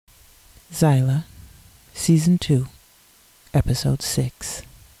Zyla, Season 2, Episode 6.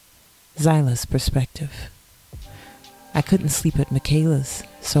 Zyla's Perspective. I couldn't sleep at Michaela's,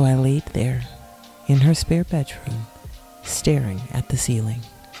 so I laid there, in her spare bedroom, staring at the ceiling.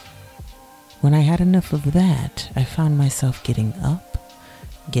 When I had enough of that, I found myself getting up,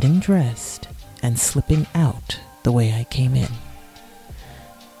 getting dressed, and slipping out the way I came in.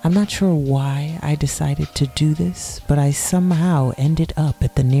 I'm not sure why I decided to do this, but I somehow ended up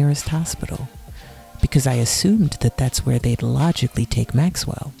at the nearest hospital, because I assumed that that's where they'd logically take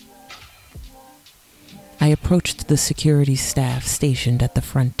Maxwell. I approached the security staff stationed at the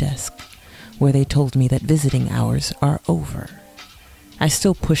front desk, where they told me that visiting hours are over. I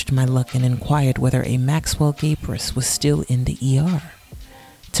still pushed my luck and inquired whether a Maxwell Gabrus was still in the ER.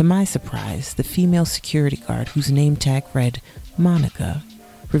 To my surprise, the female security guard whose name tag read Monica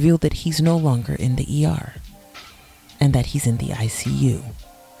revealed that he's no longer in the ER, and that he's in the ICU.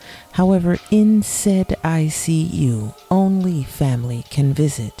 However, in said ICU, only family can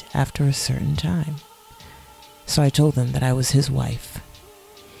visit after a certain time. So I told them that I was his wife.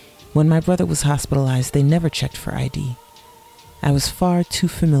 When my brother was hospitalized, they never checked for ID. I was far too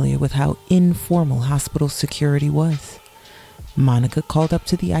familiar with how informal hospital security was. Monica called up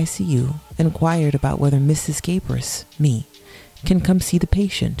to the ICU and inquired about whether Mrs. Gabrus, me, can come see the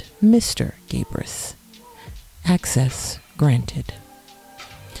patient, Mr. Gabrus. Access granted.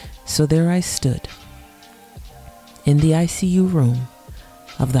 So there I stood, in the ICU room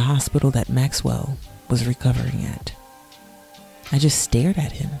of the hospital that Maxwell was recovering at. I just stared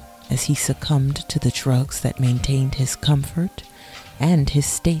at him as he succumbed to the drugs that maintained his comfort and his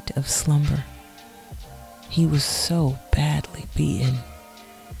state of slumber. He was so badly beaten.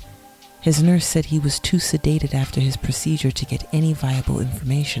 His nurse said he was too sedated after his procedure to get any viable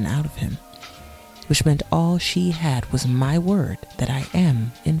information out of him, which meant all she had was my word that I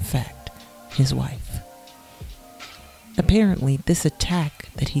am, in fact, his wife. Apparently, this attack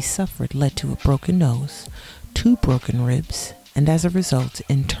that he suffered led to a broken nose, 2 broken ribs, and as a result,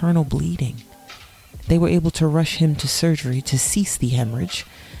 internal bleeding. They were able to rush him to surgery to cease the hemorrhage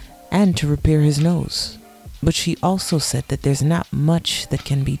and to repair his nose. But she also said that there's not much that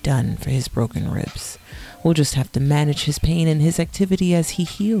can be done for his broken ribs. We'll just have to manage his pain and his activity as he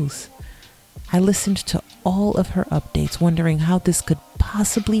heals. I listened to all of her updates, wondering how this could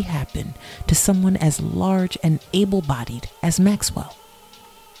possibly happen to someone as large and able-bodied as Maxwell.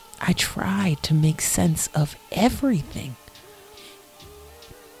 I tried to make sense of everything.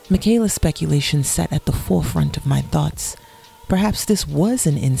 Michaela's speculation sat at the forefront of my thoughts. Perhaps this was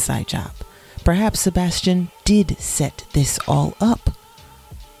an inside job. Perhaps Sebastian did set this all up.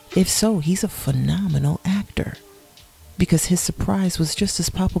 If so, he's a phenomenal actor, because his surprise was just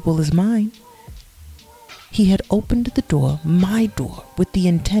as palpable as mine. He had opened the door, my door, with the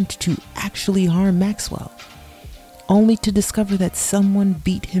intent to actually harm Maxwell, only to discover that someone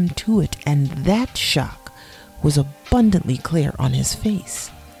beat him to it, and that shock was abundantly clear on his face.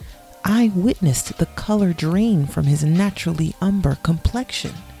 I witnessed the color drain from his naturally umber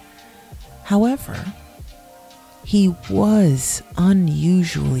complexion. However, he was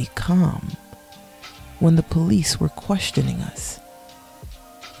unusually calm when the police were questioning us.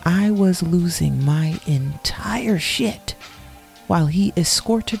 I was losing my entire shit while he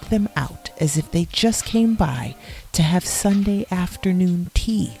escorted them out as if they just came by to have Sunday afternoon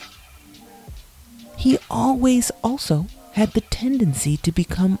tea. He always also had the tendency to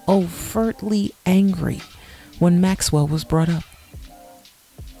become overtly angry when Maxwell was brought up.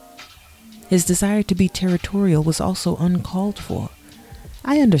 His desire to be territorial was also uncalled for.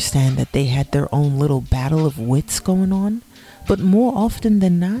 I understand that they had their own little battle of wits going on, but more often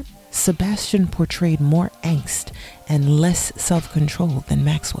than not, Sebastian portrayed more angst and less self-control than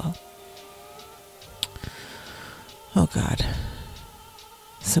Maxwell. Oh God.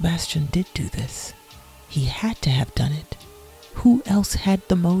 Sebastian did do this. He had to have done it. Who else had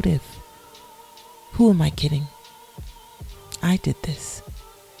the motive? Who am I kidding? I did this.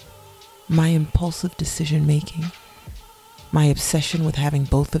 My impulsive decision-making, my obsession with having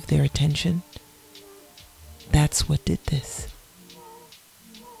both of their attention, that's what did this.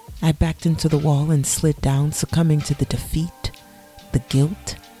 I backed into the wall and slid down, succumbing to the defeat, the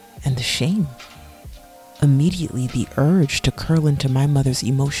guilt, and the shame. Immediately, the urge to curl into my mother's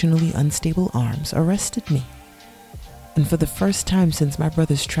emotionally unstable arms arrested me. And for the first time since my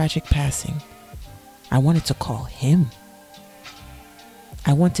brother's tragic passing, I wanted to call him.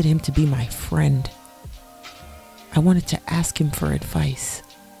 I wanted him to be my friend. I wanted to ask him for advice.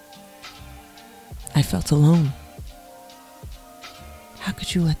 I felt alone. How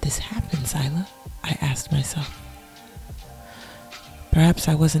could you let this happen, Zyla? I asked myself. Perhaps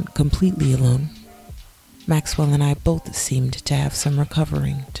I wasn't completely alone. Maxwell and I both seemed to have some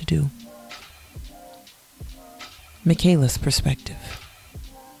recovering to do. Michaela's perspective.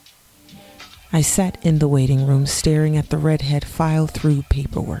 I sat in the waiting room staring at the redhead file through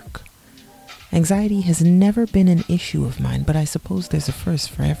paperwork. Anxiety has never been an issue of mine, but I suppose there's a first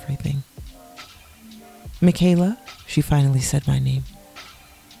for everything. Michaela, she finally said my name.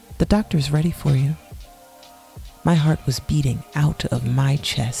 The doctor's ready for you. My heart was beating out of my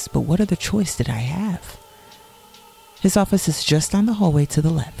chest, but what other choice did I have? His office is just down the hallway to the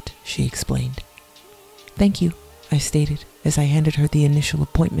left, she explained. Thank you, I stated as I handed her the initial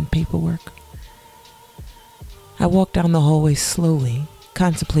appointment paperwork. I walked down the hallway slowly,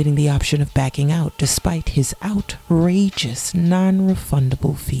 contemplating the option of backing out despite his outrageous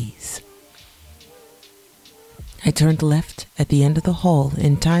non-refundable fees. I turned left at the end of the hall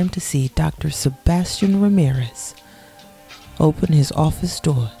in time to see Dr. Sebastian Ramirez open his office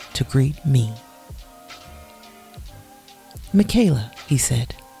door to greet me. Michaela, he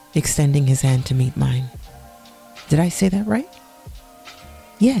said, extending his hand to meet mine. Did I say that right?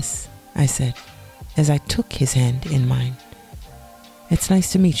 Yes, I said, as I took his hand in mine. It's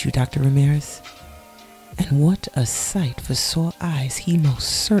nice to meet you, Dr. Ramirez. And what a sight for sore eyes he most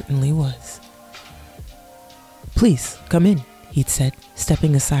certainly was. Please, come in, he'd said,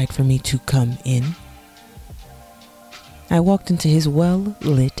 stepping aside for me to come in. I walked into his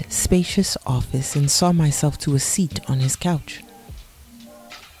well-lit, spacious office and saw myself to a seat on his couch.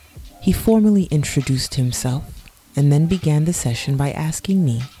 He formally introduced himself and then began the session by asking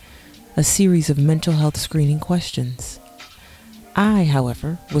me a series of mental health screening questions. I,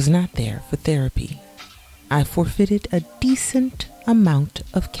 however, was not there for therapy. I forfeited a decent amount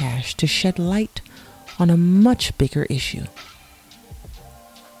of cash to shed light on a much bigger issue.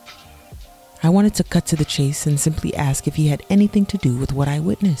 I wanted to cut to the chase and simply ask if he had anything to do with what I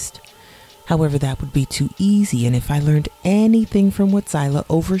witnessed. However, that would be too easy, and if I learned anything from what Zyla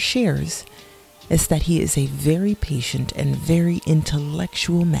overshares, it's that he is a very patient and very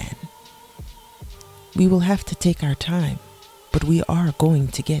intellectual man. We will have to take our time, but we are going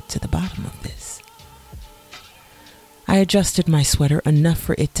to get to the bottom of this. I adjusted my sweater enough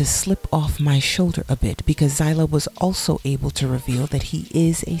for it to slip off my shoulder a bit because Zyla was also able to reveal that he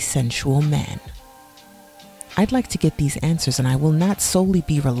is a sensual man. I'd like to get these answers, and I will not solely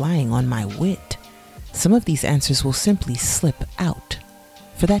be relying on my wit. Some of these answers will simply slip out.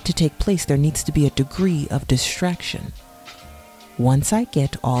 For that to take place, there needs to be a degree of distraction. Once I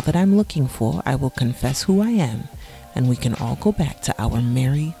get all that I'm looking for, I will confess who I am, and we can all go back to our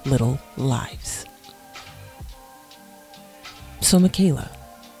merry little lives. So, Michaela,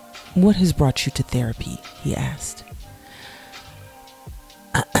 what has brought you to therapy? He asked.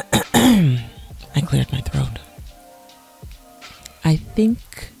 I cleared my throat. I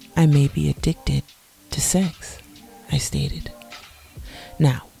think I may be addicted to sex, I stated.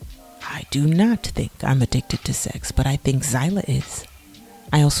 Now, I do not think I'm addicted to sex, but I think Zyla is.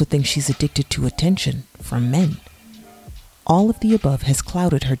 I also think she's addicted to attention from men. All of the above has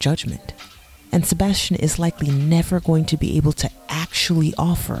clouded her judgment, and Sebastian is likely never going to be able to actually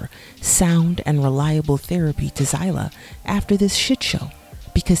offer sound and reliable therapy to Zyla after this shit show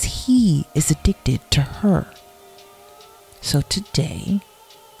because he is addicted to her. So today,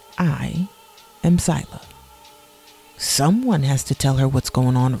 I am Zyla. Someone has to tell her what's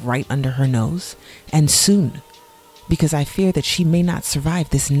going on right under her nose, and soon, because I fear that she may not survive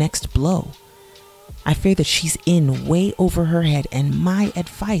this next blow. I fear that she's in way over her head, and my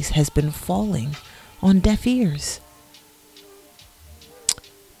advice has been falling on deaf ears.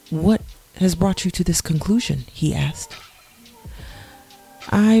 What has brought you to this conclusion? He asked.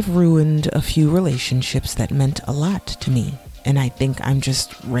 I've ruined a few relationships that meant a lot to me, and I think I'm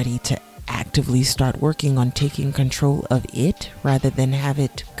just ready to actively start working on taking control of it rather than have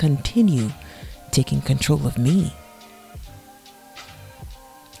it continue taking control of me.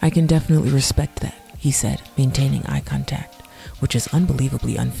 I can definitely respect that, he said, maintaining eye contact, which is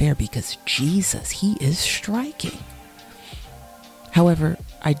unbelievably unfair because Jesus, he is striking. However,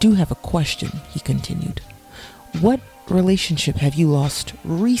 I do have a question, he continued. What relationship have you lost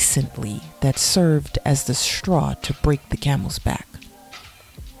recently that served as the straw to break the camel's back?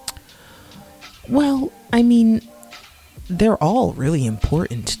 Well, I mean, they're all really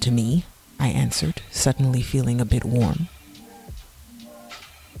important to me, I answered, suddenly feeling a bit warm.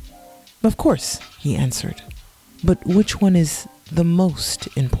 Of course, he answered, but which one is the most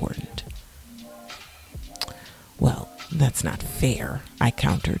important? Well, that's not fair, I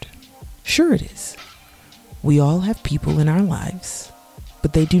countered. Sure it is. We all have people in our lives,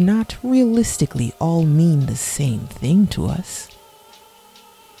 but they do not realistically all mean the same thing to us.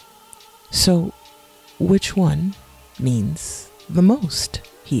 So, which one means the most?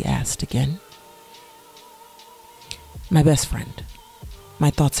 He asked again. My best friend. My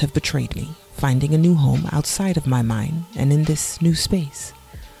thoughts have betrayed me, finding a new home outside of my mind and in this new space.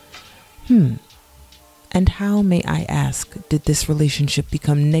 And how, may I ask, did this relationship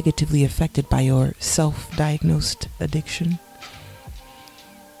become negatively affected by your self-diagnosed addiction?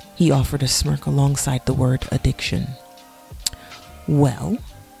 He offered a smirk alongside the word addiction. Well,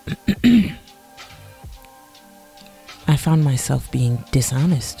 I found myself being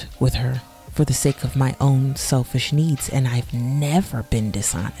dishonest with her for the sake of my own selfish needs, and I've never been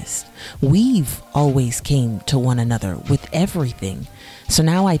dishonest. We've always came to one another with everything. So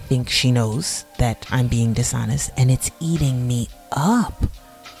now I think she knows that I'm being dishonest, and it's eating me up.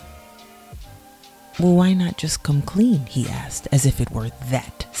 Well, why not just come clean? He asked, as if it were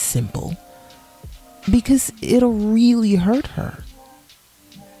that simple. Because it'll really hurt her.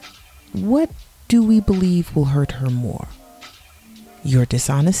 What do we believe will hurt her more? Your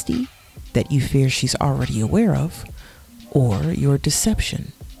dishonesty that you fear she's already aware of, or your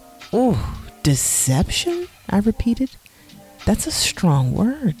deception? Oh, deception? I repeated. That's a strong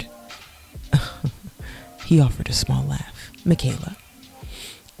word. He offered a small laugh. Michaela,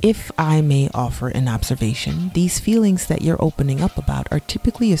 if I may offer an observation, these feelings that you're opening up about are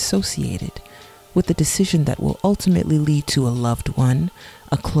typically associated with the decision that will ultimately lead to a loved one,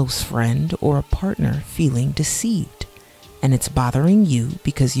 a close friend, or a partner feeling deceived. And it's bothering you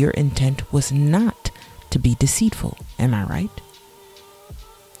because your intent was not to be deceitful. Am I right?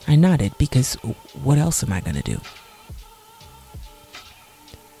 I nodded because what else am I going to do?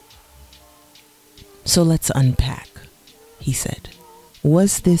 So let's unpack, he said.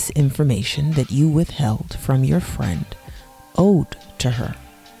 Was this information that you withheld from your friend owed to her?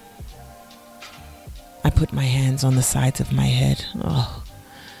 I put my hands on the sides of my head. Oh,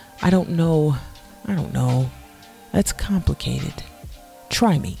 I don't know. That's complicated.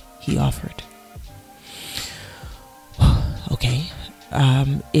 Try me, he offered. Okay.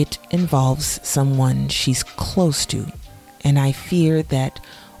 It involves someone she's close to, and I fear that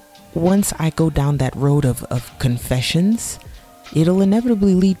once I go down that road of confessions, it'll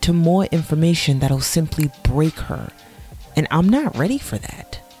inevitably lead to more information that'll simply break her, and I'm not ready for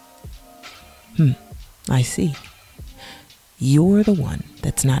that. I see. You're the one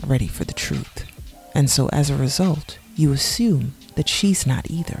that's not ready for the truth. And so as a result, you assume that she's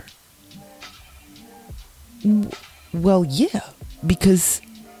not either. Well, yeah, because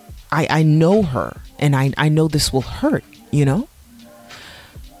I know her, and I know this will hurt, you know?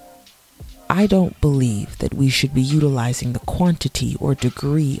 I don't believe that we should be utilizing the quantity or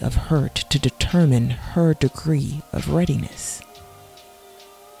degree of hurt to determine her degree of readiness.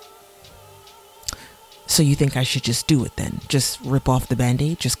 So you think I should just do it then? Just rip off the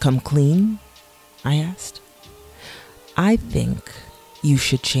Band-Aid? Just come clean? I asked. I think you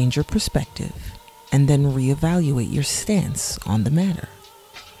should change your perspective and then reevaluate your stance on the matter.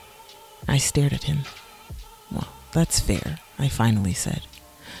 I stared at him. Well, that's fair, I finally said.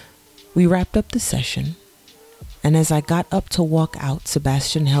 We wrapped up the session, and as I got up to walk out,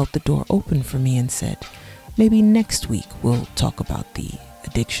 Sebastian held the door open for me and said, maybe next week we'll talk about the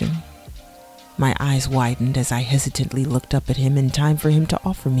addiction. My eyes widened as I hesitantly looked up at him in time for him to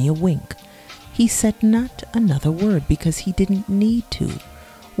offer me a wink. He said not another word because he didn't need to.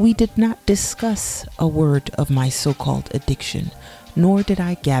 We did not discuss a word of my so-called addiction, nor did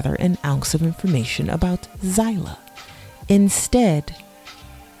I gather an ounce of information about Zyla. Instead,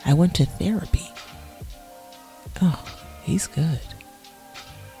 I went to therapy. Oh, he's good.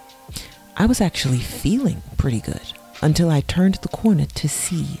 I was actually feeling pretty good until I turned the corner to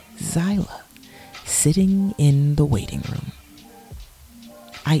see Zyla sitting in the waiting room.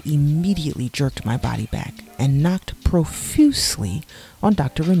 I immediately jerked my body back and knocked profusely on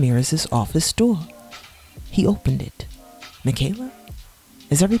Dr. Ramirez's office door. He opened it. Michaela,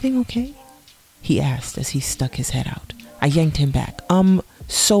 is everything okay? He asked as he stuck his head out. I yanked him back.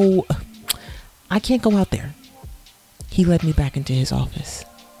 So I can't go out there. He led me back into his office.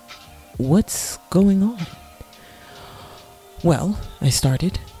 What's going on? Well, I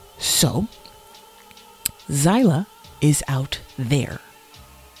started. So, Zyla is out there,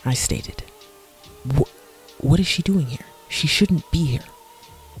 I stated. What is she doing here? She shouldn't be here.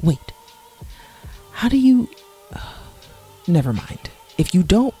 Wait, how do you... Never mind. If you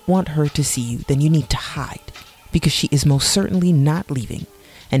don't want her to see you, then you need to hide, because she is most certainly not leaving.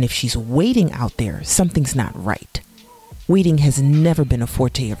 And if she's waiting out there, something's not right. Waiting has never been a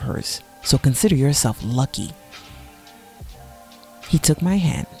forte of hers, so consider yourself lucky. He took my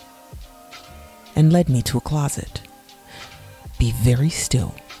hand and led me to a closet. Be very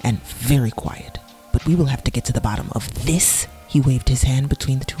still and very quiet. But we will have to get to the bottom of this, he waved his hand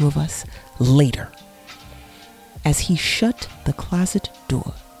between the two of us, later. As he shut the closet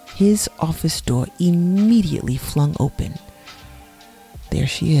door, his office door immediately flung open. There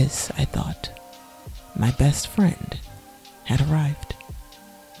she is, I thought. My best friend had arrived.